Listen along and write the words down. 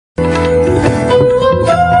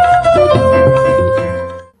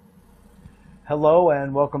Hello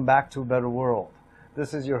and welcome back to A Better World.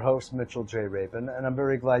 This is your host, Mitchell J. Rabin, and I'm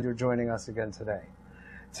very glad you're joining us again today.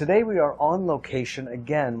 Today we are on location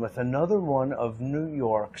again with another one of New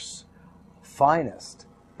York's finest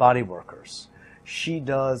body workers. She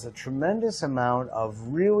does a tremendous amount of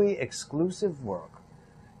really exclusive work.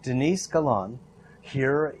 Denise Galon,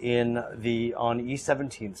 here on East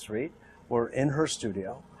 17th Street. We're in her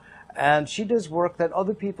studio, and she does work that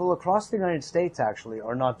other people across the United States actually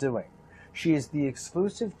are not doing. She is the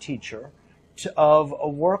exclusive teacher of a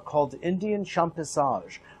work called Indian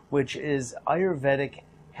Champissage, which is Ayurvedic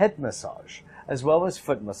head massage, as well as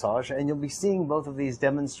foot massage, and you'll be seeing both of these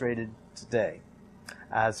demonstrated today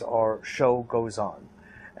as our show goes on.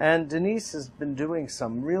 And Denise has been doing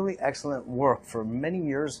some really excellent work for many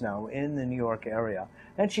years now in the New York area,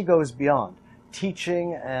 and she goes beyond,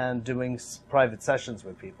 teaching and doing private sessions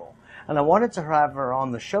with people. And I wanted to have her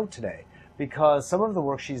on the show today because some of the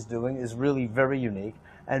work she's doing is really very unique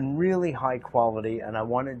and really high quality, and I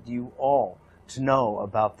wanted you all to know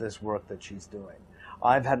about this work that she's doing.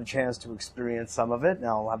 I've had a chance to experience some of it, and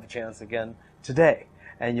I'll have a chance again today.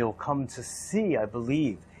 And you'll come to see, I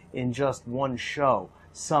believe, in just one show,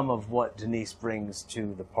 some of what Denise brings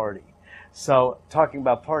to the party. So, talking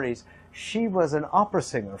about parties, she was an opera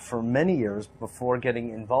singer for many years before getting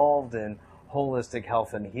involved in holistic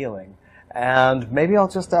health and healing. And maybe I'll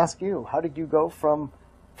just ask you, how did you go from,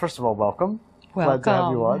 first of all, welcome. Welcome. Glad to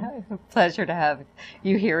have you on. Pleasure to have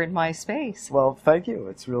you here in my space. Well, thank you.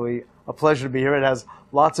 It's really a pleasure to be here. It has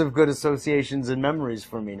lots of good associations and memories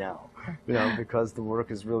for me now, because the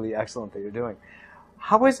work is really excellent that you're doing.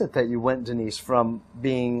 How is it that you went, Denise, from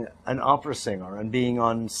being an opera singer and being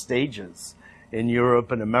on stages in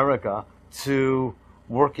Europe and America to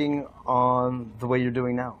working on the way you're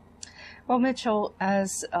doing now? Well, Mitchell,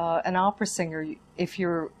 as an opera singer, if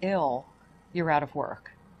you're ill, you're out of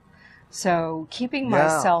work. So keeping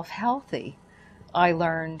myself healthy, I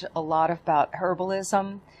learned a lot about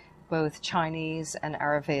herbalism, both Chinese and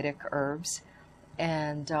Ayurvedic herbs,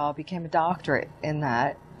 and became a doctorate in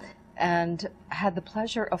that, and had the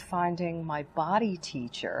pleasure of finding my body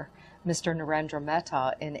teacher, Mr. Narendra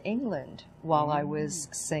Mehta, in England while I was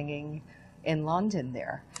singing in London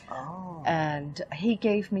there. Oh. And he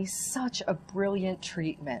gave me such a brilliant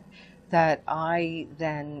treatment that I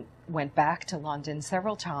then went back to London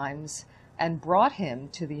several times and brought him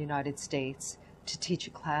to the United States to teach a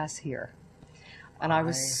class here. And I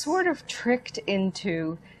was sort of tricked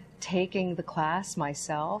into taking the class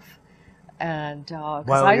myself. And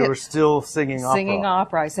while you were still singing opera. Singing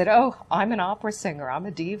opera. I said, oh, I'm an opera singer. I'm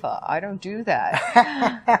a diva. I don't do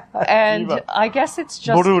that. And diva. I guess it's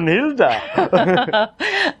just... Brunhilde.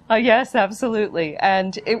 Yes, absolutely.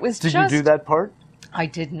 And it was Did you do that part? I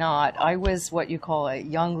did not. I was what you call a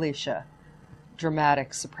Junglicha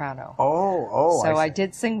dramatic soprano. Oh, so I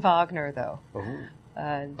did sing Wagner, though. Ooh.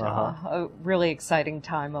 And a really exciting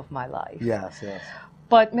time of my life. Yes.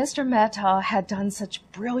 But Mr. Mehta had done such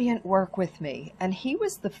brilliant work with me, and he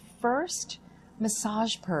was the first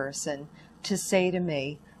massage person to say to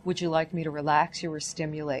me, would you like me to relax you or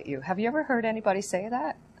stimulate you? Have you ever heard anybody say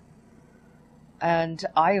that? And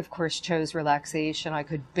I, of course, chose relaxation. I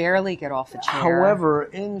could barely get off a chair. However,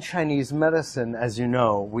 in Chinese medicine, as you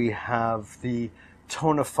know, we have the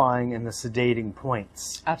tonifying and the sedating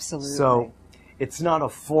points. Absolutely. So it's not a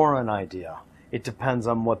foreign idea. It depends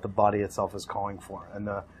on what the body itself is calling for and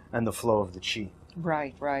the flow of the qi.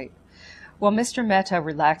 Right. Well, Mr. Mehta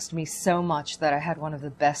relaxed me so much that I had one of the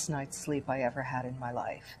best night's sleep I ever had in my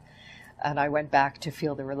life. And I went back to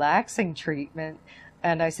feel the relaxing treatment,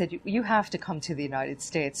 and I said, you have to come to the United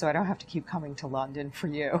States so I don't have to keep coming to London for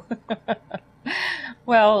you.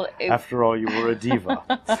 Well, after all, you were a diva.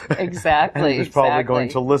 Exactly. And he was probably going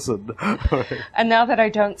to listen. And now that I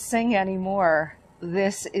don't sing anymore,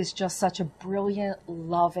 this is just such a brilliant,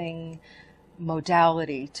 loving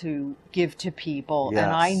modality to give to people. Yes.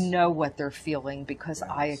 And I know what they're feeling because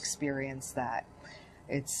I experienced that.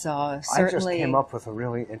 It's certainly... I just came up with a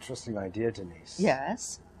really interesting idea, Denise.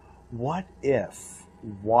 Yes? What if,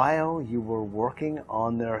 while you were working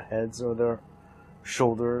on their heads or their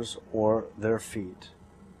shoulders or their feet,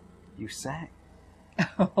 you sang?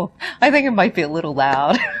 Oh, I think it might be a little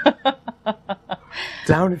loud.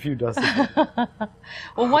 Down a few decibels.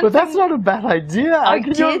 Well, but that's not a bad idea.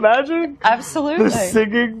 Can you imagine? Absolutely. The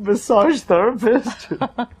singing massage therapist.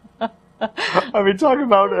 I mean, talk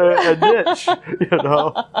about a niche,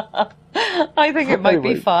 I think it might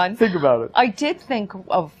be fun. Think about it. I did think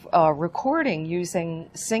of recording using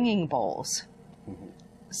singing bowls.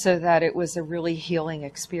 So that it was a really healing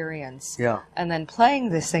experience. Yeah. And then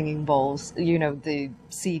playing the singing bowls, the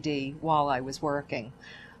CD while I was working.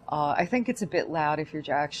 I think it's a bit loud if you're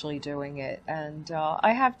actually doing it. And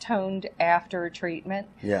I have toned after treatment.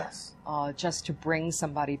 Yes. Just to bring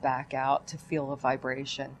somebody back out to feel a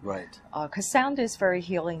vibration. Right. Because sound is very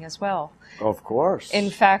healing as well. Of course. In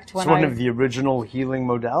fact, it's one of the original healing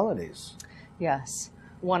modalities. Yes.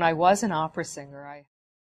 When I was an opera singer,